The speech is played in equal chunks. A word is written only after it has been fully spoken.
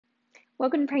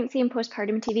Welcome to Pregnancy and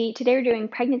Postpartum TV. Today we're doing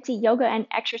pregnancy yoga and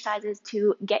exercises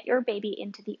to get your baby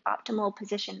into the optimal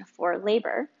position for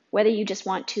labor. Whether you just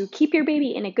want to keep your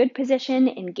baby in a good position,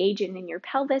 engage in your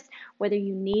pelvis, whether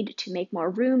you need to make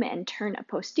more room and turn a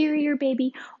posterior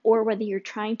baby, or whether you're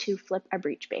trying to flip a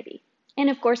breech baby. And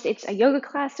of course, it's a yoga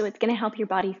class, so it's going to help your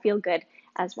body feel good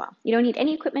as well. You don't need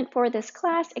any equipment for this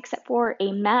class except for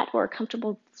a mat or a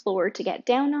comfortable floor to get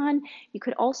down on. You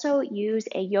could also use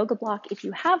a yoga block if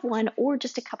you have one, or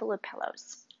just a couple of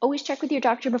pillows. Always check with your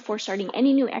doctor before starting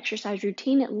any new exercise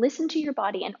routine. Listen to your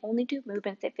body and only do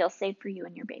movements that feel safe for you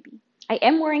and your baby. I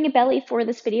am wearing a belly for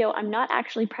this video. I'm not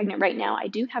actually pregnant right now. I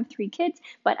do have 3 kids,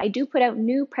 but I do put out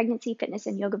new pregnancy, fitness,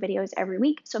 and yoga videos every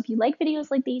week. So if you like videos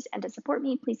like these and to support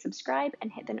me, please subscribe and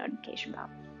hit the notification bell.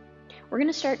 We're going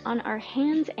to start on our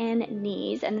hands and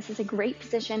knees, and this is a great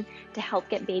position to help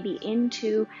get baby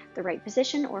into the right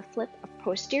position or flip a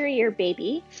posterior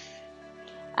baby.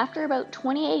 After about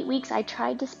 28 weeks, I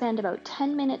tried to spend about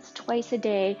 10 minutes twice a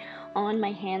day on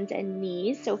my hands and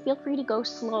knees, so feel free to go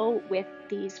slow with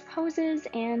these poses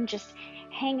and just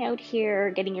hang out here,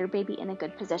 getting your baby in a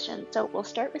good position. So we'll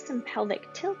start with some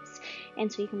pelvic tilts,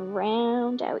 and so you can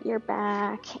round out your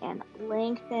back and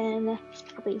lengthen.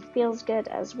 Probably feels good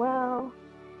as well.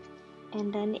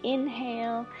 And then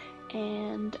inhale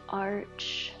and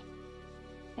arch,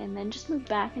 and then just move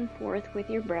back and forth with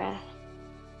your breath.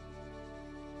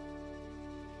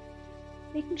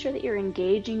 Making sure that you're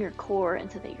engaging your core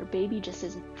and so that your baby just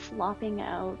isn't flopping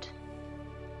out.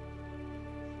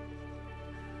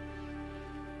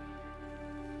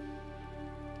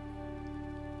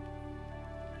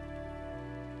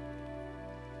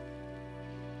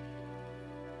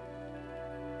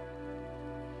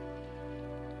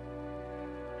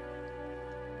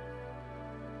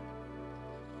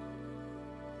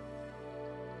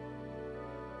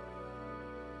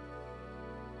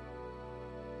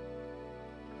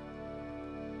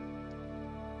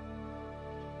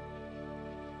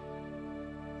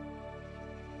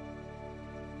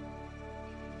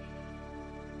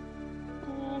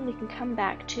 We can come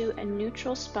back to a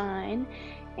neutral spine,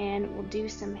 and we'll do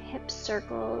some hip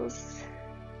circles.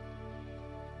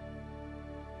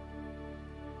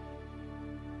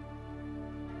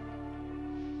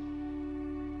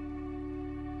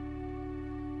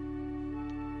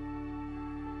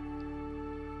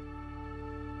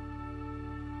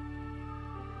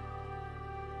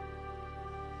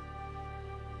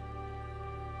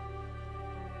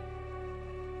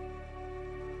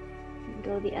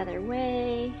 Go the other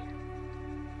way.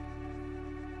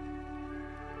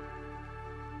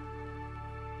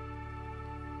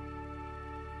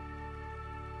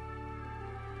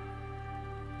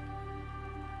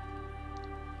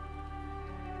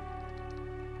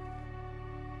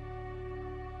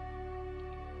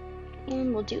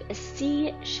 And we'll do a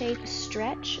C-shaped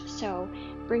stretch, so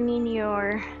bringing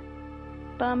your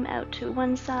bum out to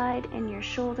one side and your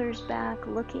shoulders back,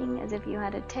 looking as if you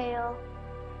had a tail.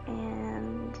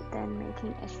 And then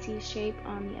making a C shape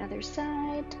on the other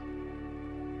side,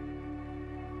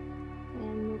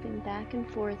 and moving back and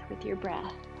forth with your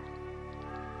breath.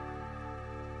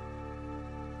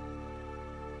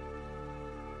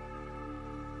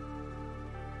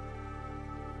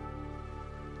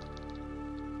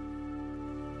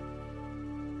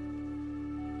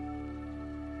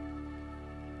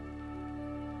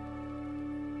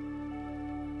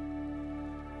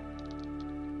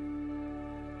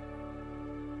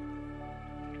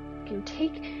 Can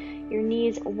take your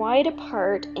knees wide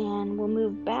apart, and we'll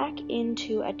move back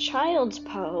into a child's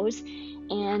pose,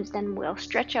 and then we'll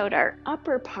stretch out our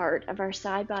upper part of our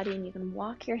side body, and you can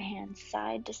walk your hands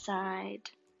side to side.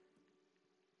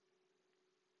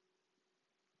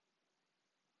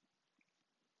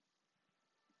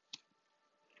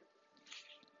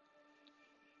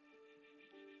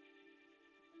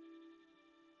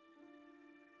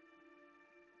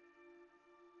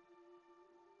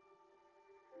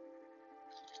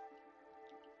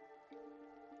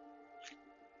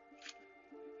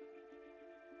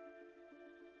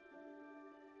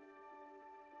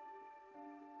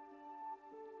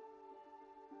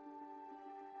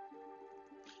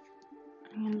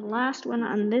 And the last one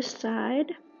on this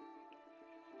side.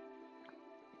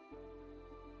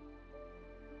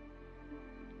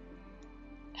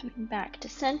 Coming back to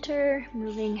center,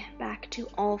 moving back to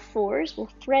all fours.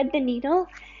 We'll thread the needle,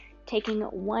 taking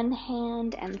one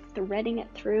hand and threading it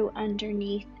through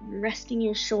underneath, and resting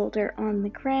your shoulder on the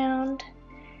ground.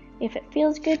 If it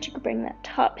feels good, you can bring that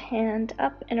top hand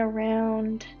up and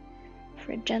around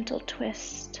for a gentle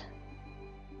twist.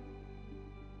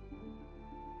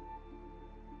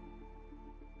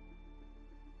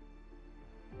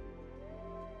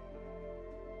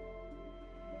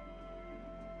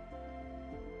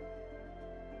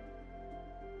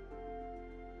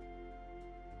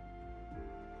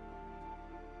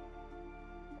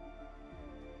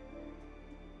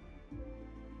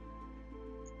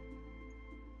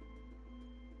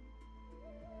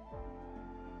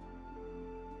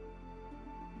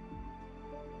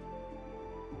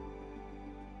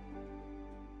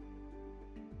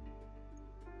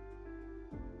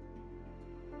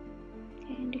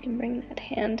 And you can bring that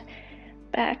hand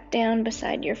back down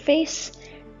beside your face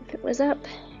if it was up,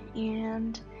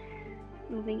 and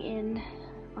moving in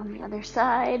on the other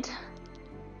side.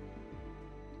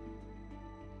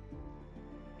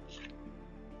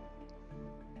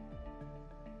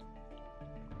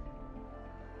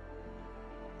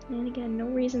 And again, no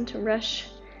reason to rush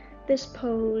this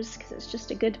pose because it's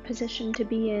just a good position to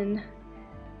be in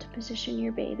to position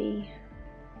your baby.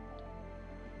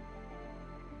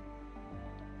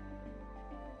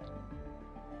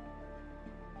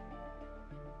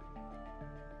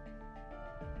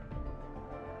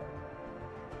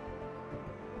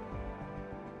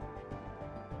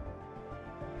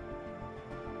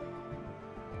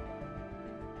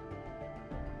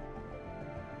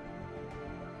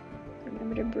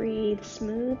 Remember to breathe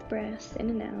smooth breaths in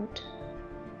and out.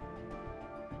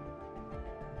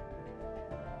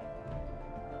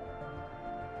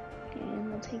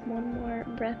 And we'll take one more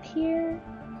breath here.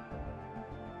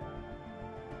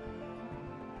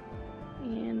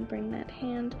 And bring that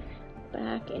hand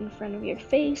back in front of your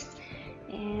face.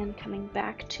 And coming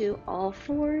back to all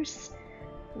fours,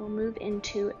 we'll move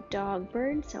into dog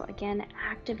bird. So again,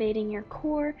 activating your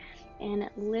core and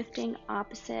lifting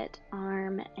opposite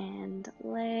arm and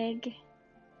leg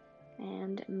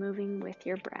and moving with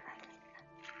your breath.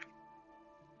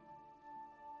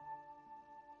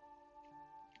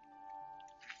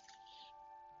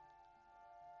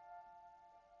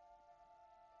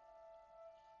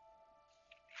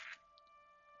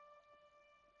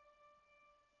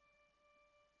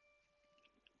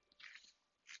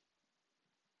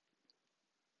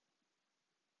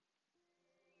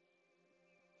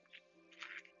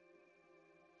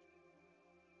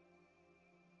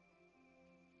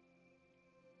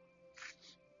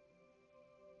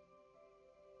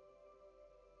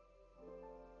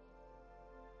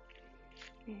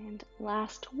 And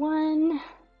last one.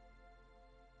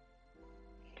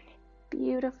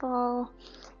 Beautiful.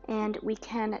 And we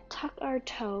can tuck our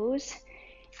toes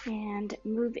and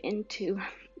move into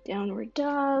downward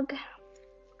dog.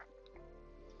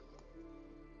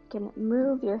 You can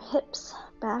move your hips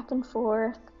back and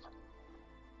forth.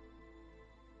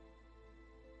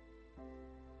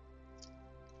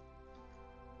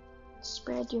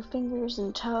 Spread your fingers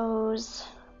and toes.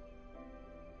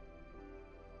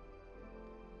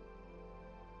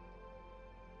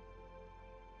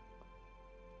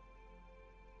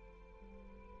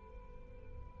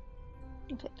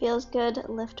 If it feels good,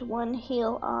 lift one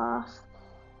heel off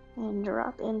and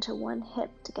drop into one hip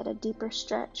to get a deeper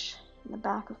stretch in the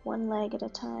back of one leg at a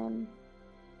time.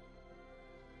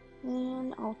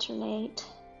 And alternate.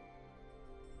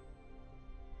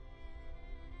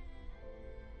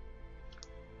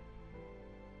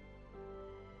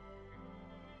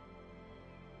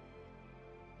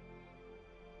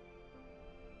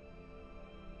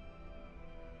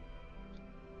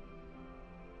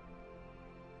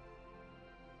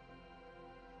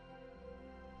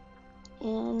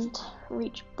 And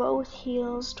reach both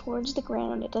heels towards the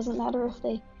ground. It doesn't matter if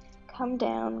they come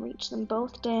down, reach them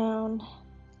both down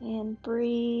and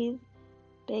breathe.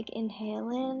 Big inhale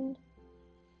in.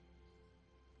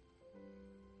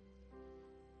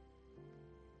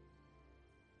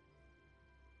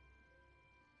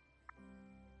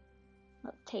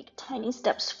 Let's take tiny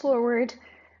steps forward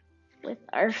with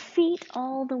our feet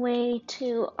all the way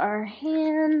to our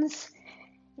hands.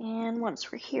 And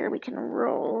once we're here, we can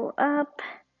roll up.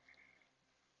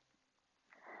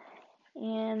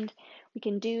 And we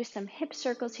can do some hip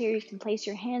circles here. You can place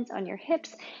your hands on your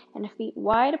hips and feet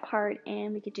wide apart,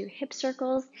 and we could do hip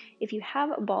circles. If you have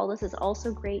a ball, this is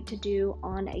also great to do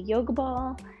on a yoga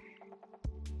ball.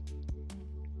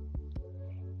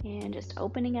 And just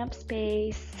opening up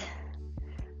space.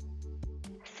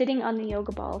 Sitting on the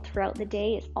yoga ball throughout the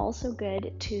day is also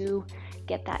good to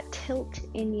get that tilt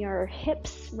in your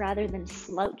hips rather than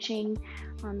slouching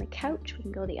on the couch. We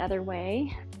can go the other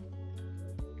way.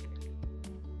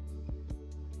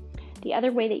 The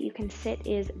other way that you can sit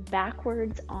is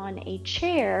backwards on a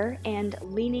chair and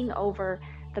leaning over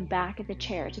the back of the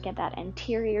chair to get that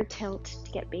anterior tilt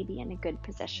to get baby in a good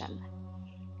position.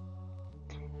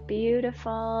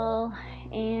 Beautiful.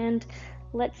 And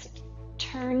let's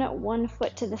turn one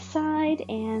foot to the side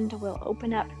and we'll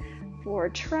open up for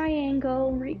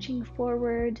triangle, reaching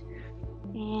forward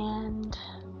and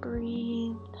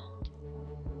breathe.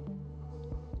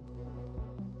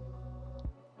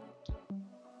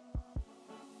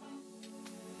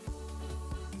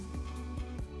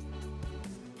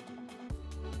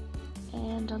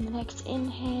 And on the next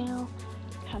inhale,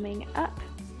 coming up,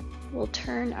 we'll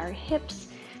turn our hips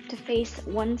to face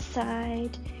one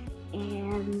side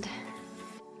and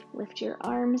Lift your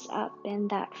arms up,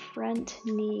 bend that front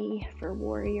knee for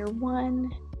warrior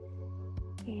one,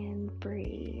 and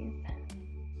breathe.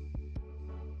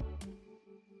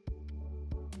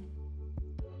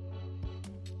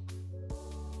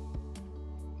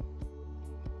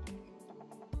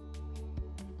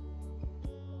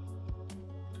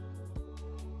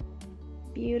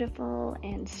 Beautiful,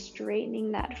 and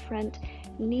straightening that front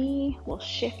knee, we'll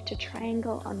shift to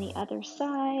triangle on the other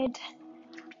side.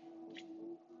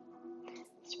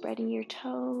 Spreading your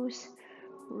toes,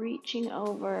 reaching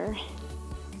over,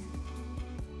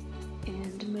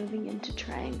 and moving into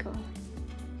triangle.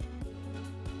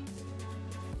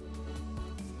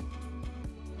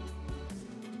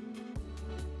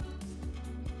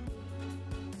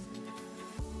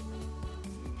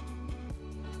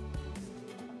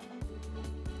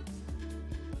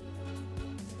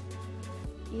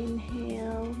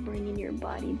 Inhale, bringing your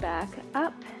body back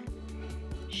up,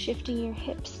 shifting your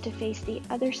hips to face the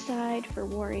other side for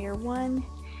warrior one.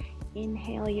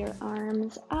 Inhale your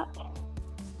arms up,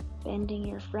 bending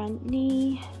your front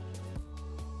knee,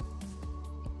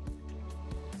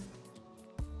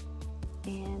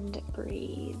 and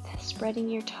breathe. Spreading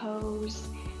your toes,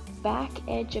 back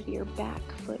edge of your back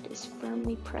foot is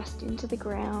firmly pressed into the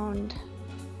ground.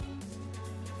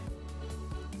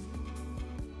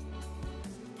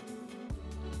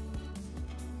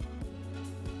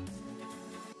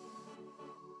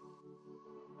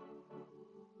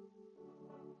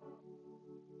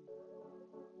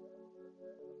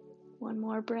 One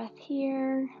more breath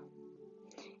here.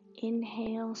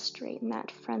 Inhale, straighten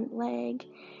that front leg,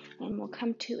 and we'll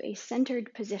come to a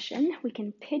centered position. We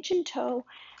can pigeon toe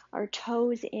our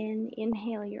toes in.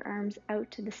 Inhale your arms out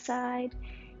to the side,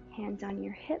 hands on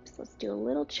your hips. Let's do a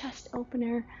little chest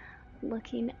opener,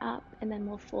 looking up, and then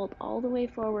we'll fold all the way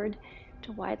forward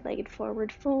to wide-legged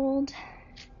forward fold.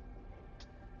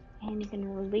 And you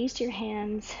can release your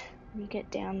hands when you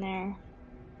get down there.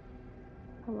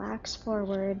 Relax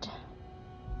forward.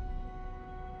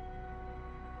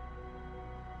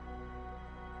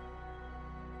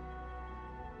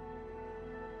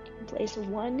 Place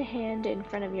one hand in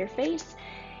front of your face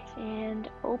and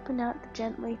open up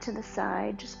gently to the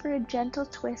side, just for a gentle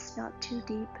twist, not too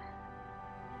deep.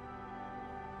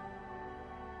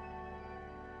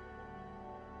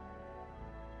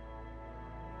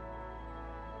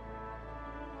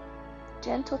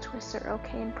 Gentle twists are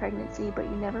okay in pregnancy, but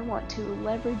you never want to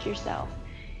leverage yourself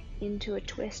into a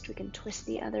twist. We can twist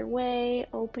the other way,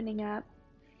 opening up.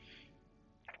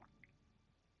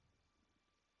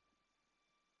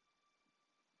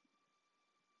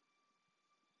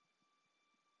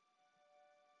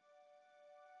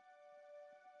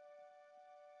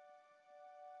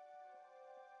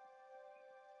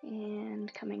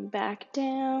 And coming back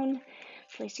down,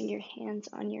 placing your hands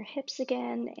on your hips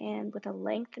again, and with a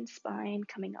lengthened spine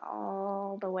coming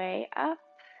all the way up.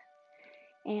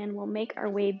 And we'll make our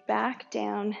way back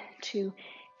down to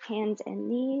hands and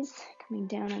knees, coming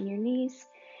down on your knees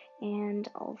and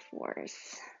all fours.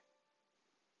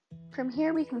 From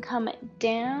here we can come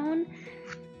down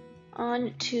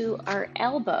onto our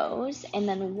elbows, and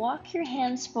then walk your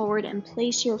hands forward and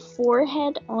place your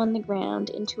forehead on the ground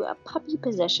into a puppy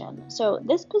position. So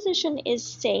this position is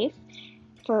safe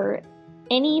for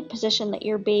any position that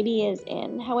your baby is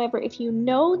in. However, if you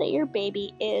know that your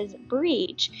baby is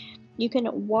breech, you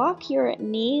can walk your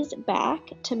knees back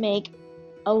to make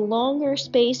a longer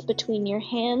space between your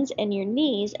hands and your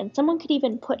knees, and someone could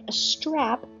even put a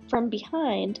strap from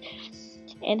behind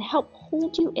and help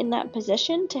hold you in that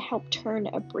position to help turn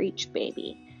a breech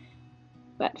baby.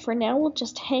 But for now, we'll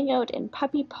just hang out in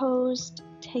puppy pose.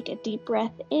 Take a deep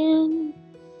breath in.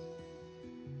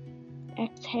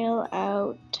 Exhale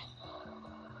out.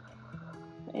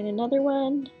 And another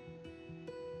one.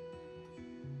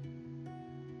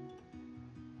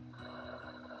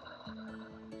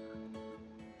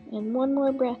 And one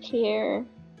more breath here.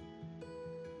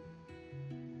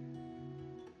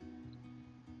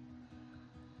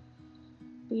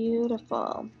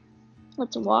 Beautiful.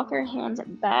 Let's walk our hands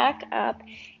back up,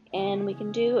 and we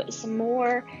can do some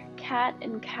more cat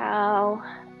and cow.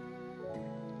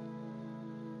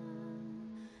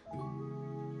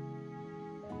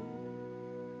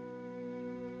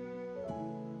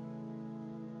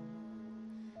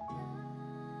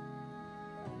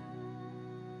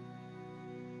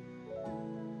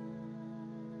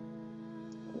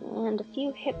 And a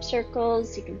few hip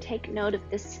circles. You can take note if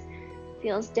this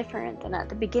feels different than at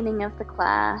the beginning of the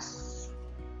class.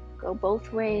 Go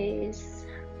both ways.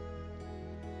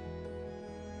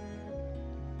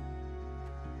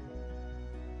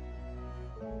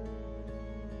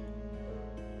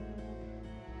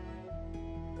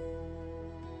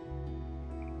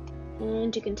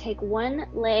 And you can take one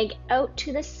leg out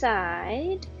to the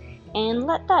side and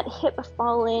let that hip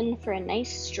fall in for a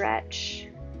nice stretch.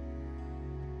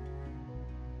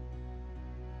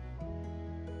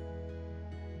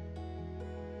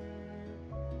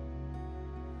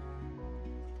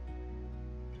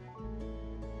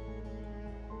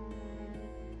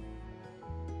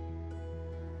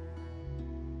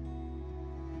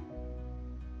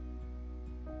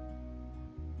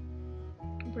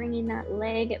 Bringing that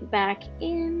leg back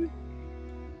in. You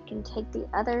can take the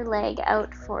other leg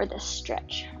out for the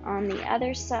stretch on the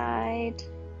other side.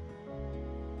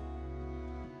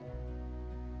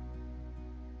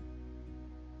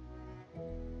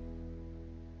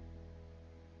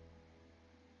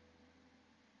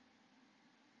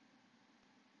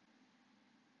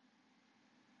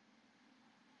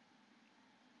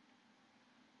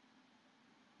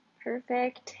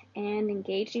 Perfect. And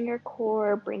engaging your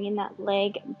core, bringing that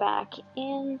leg back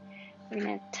in. We're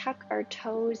going to tuck our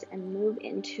toes and move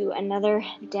into another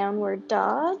downward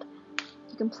dog.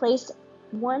 You can place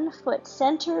one foot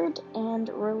centered and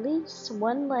release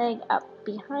one leg up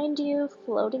behind you,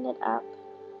 floating it up.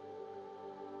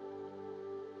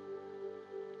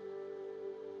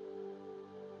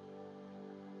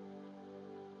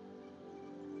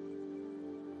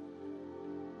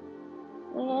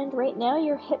 And right now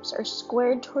your hips are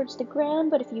squared towards the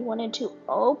ground, but if you wanted to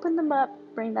open them up,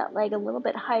 bring that leg a little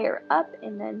bit higher up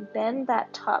and then bend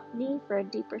that top knee for a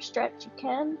deeper stretch, you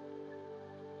can.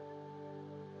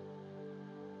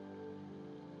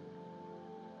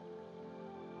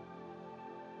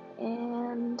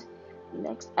 And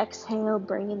next exhale,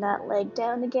 bringing that leg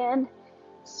down again,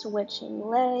 switching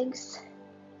legs.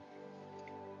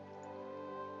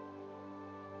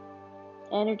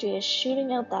 Energy is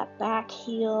shooting out that back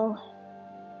heel,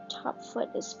 top foot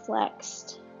is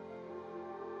flexed.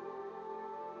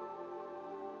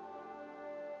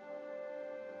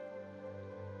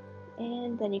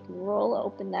 And then you can roll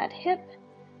open that hip.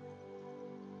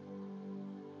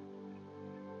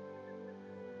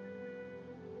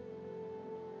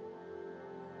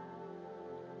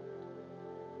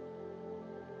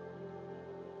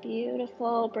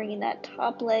 Beautiful, bringing that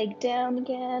top leg down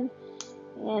again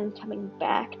and coming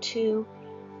back to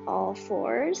all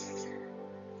fours.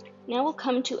 Now we'll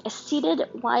come to a seated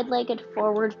wide-legged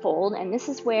forward fold, and this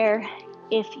is where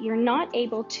if you're not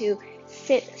able to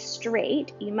sit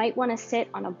straight, you might want to sit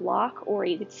on a block or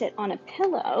you could sit on a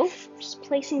pillow, just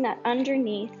placing that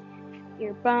underneath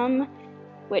your bum,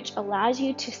 which allows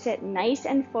you to sit nice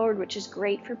and forward, which is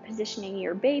great for positioning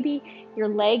your baby. Your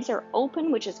legs are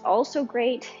open, which is also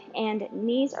great, and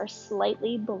knees are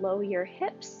slightly below your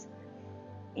hips.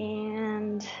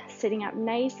 And sitting up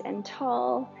nice and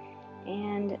tall,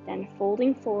 and then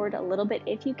folding forward a little bit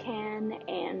if you can,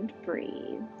 and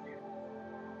breathe.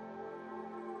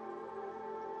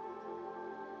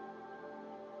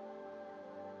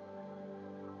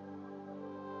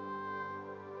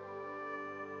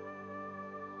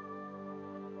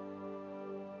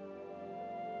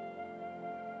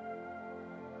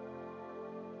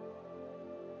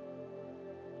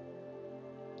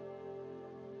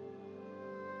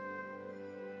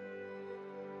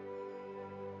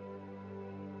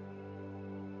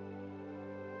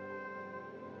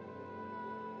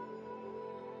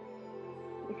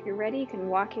 If you're ready, you can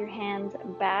walk your hands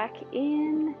back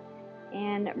in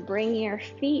and bring your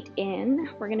feet in.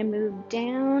 We're going to move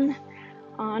down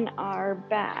on our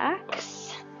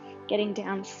backs, getting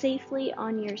down safely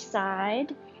on your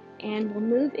side, and we'll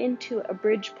move into a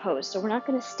bridge pose. So we're not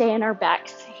going to stay on our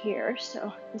backs here,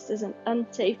 so this isn't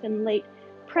unsafe in late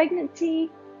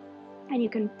pregnancy. And you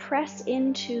can press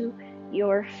into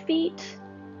your feet,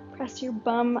 press your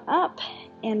bum up,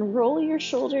 and roll your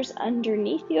shoulders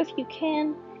underneath you if you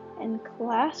can, and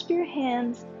clasp your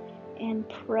hands and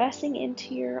pressing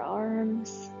into your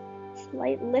arms.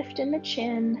 Slight lift in the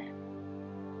chin.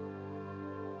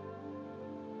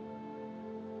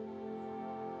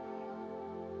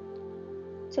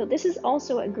 So this is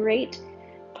also a great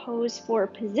pose for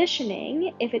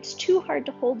positioning. If it's too hard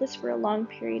to hold this for a long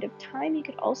period of time, you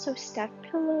could also stack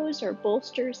pillows or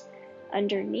bolsters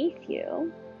underneath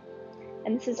you.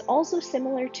 And this is also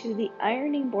similar to the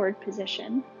ironing board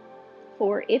position.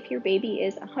 For if your baby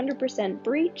is 100%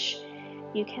 breech,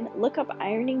 you can look up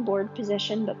ironing board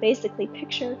position, but basically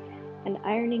picture an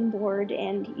ironing board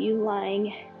and you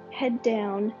lying head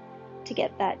down to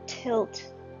get that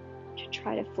tilt to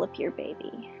try to flip your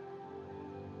baby.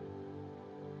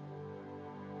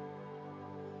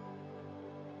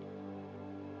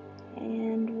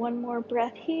 And one more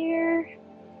breath here.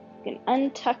 You can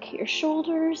untuck your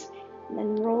shoulders and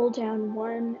then roll down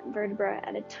one vertebra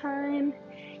at a time.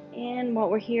 And while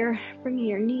we're here, bringing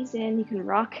your knees in, you can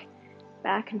rock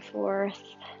back and forth.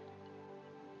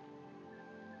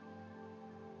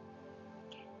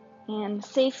 And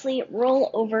safely roll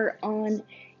over on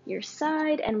your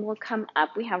side, and we'll come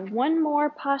up. We have one more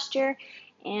posture,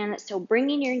 and so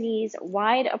bringing your knees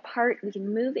wide apart, we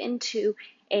can move into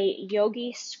a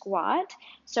yogi squat.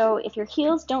 So if your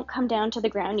heels don't come down to the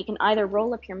ground, you can either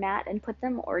roll up your mat and put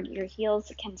them, or your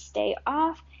heels can stay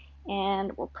off,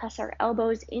 and we'll press our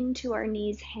elbows into our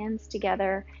knees, hands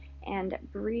together, and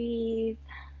breathe.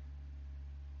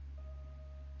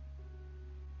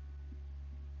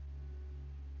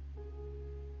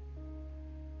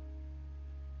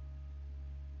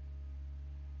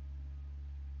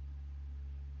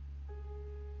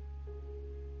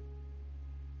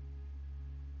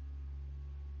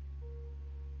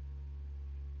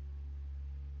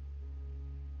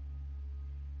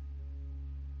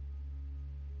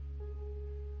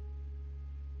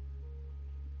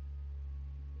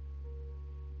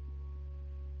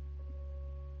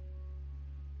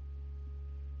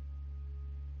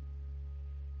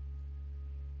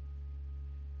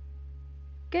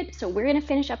 Good, so we're gonna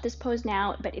finish up this pose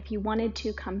now, but if you wanted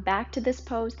to come back to this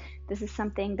pose, this is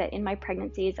something that in my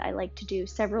pregnancies I like to do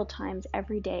several times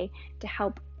every day to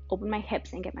help open my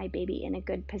hips and get my baby in a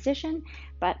good position.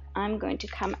 But I'm going to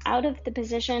come out of the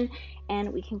position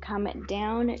and we can come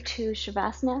down to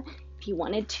Shavasana. If you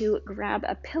wanted to grab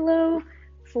a pillow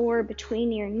for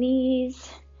between your knees,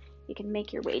 you can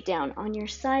make your way down on your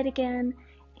side again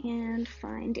and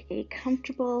find a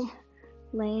comfortable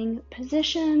laying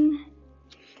position.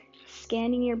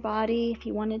 Scanning your body. If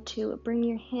you wanted to, bring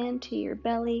your hand to your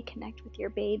belly, connect with your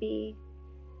baby.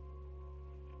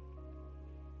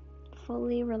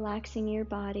 Fully relaxing your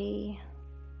body,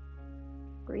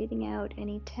 breathing out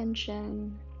any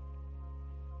tension.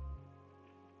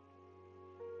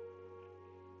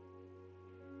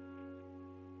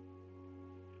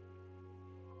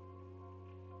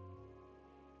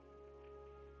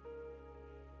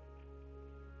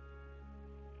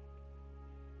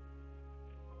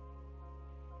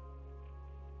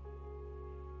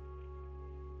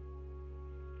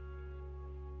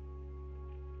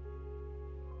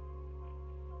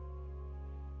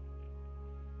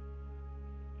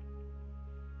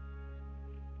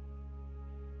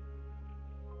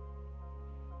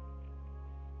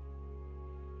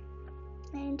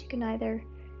 And you can either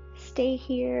stay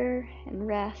here and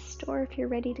rest, or if you're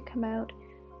ready to come out,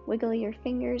 wiggle your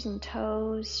fingers and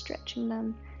toes, stretching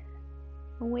them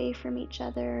away from each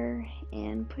other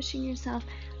and pushing yourself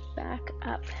back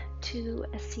up to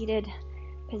a seated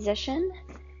position.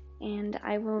 And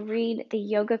I will read the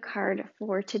yoga card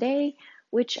for today,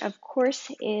 which of course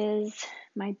is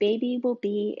my baby will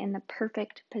be in the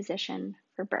perfect position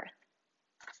for birth.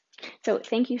 So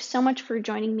thank you so much for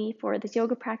joining me for this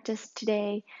yoga practice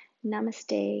today.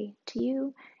 Namaste to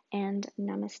you and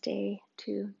namaste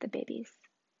to the babies.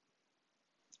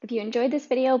 If you enjoyed this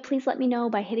video, please let me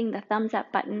know by hitting the thumbs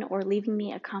up button or leaving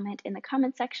me a comment in the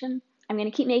comment section. I'm going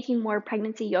to keep making more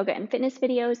pregnancy, yoga, and fitness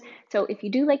videos, so if you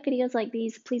do like videos like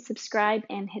these, please subscribe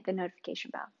and hit the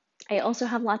notification bell. I also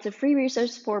have lots of free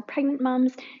resources for pregnant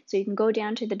moms, so you can go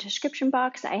down to the description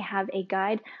box. I have a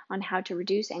guide on how to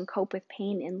reduce and cope with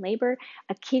pain in labor,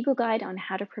 a Kegel guide on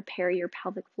how to prepare your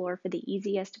pelvic floor for the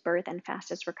easiest birth and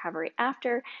fastest recovery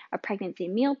after, a pregnancy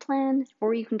meal plan,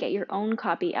 or you can get your own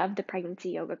copy of the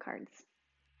pregnancy yoga cards.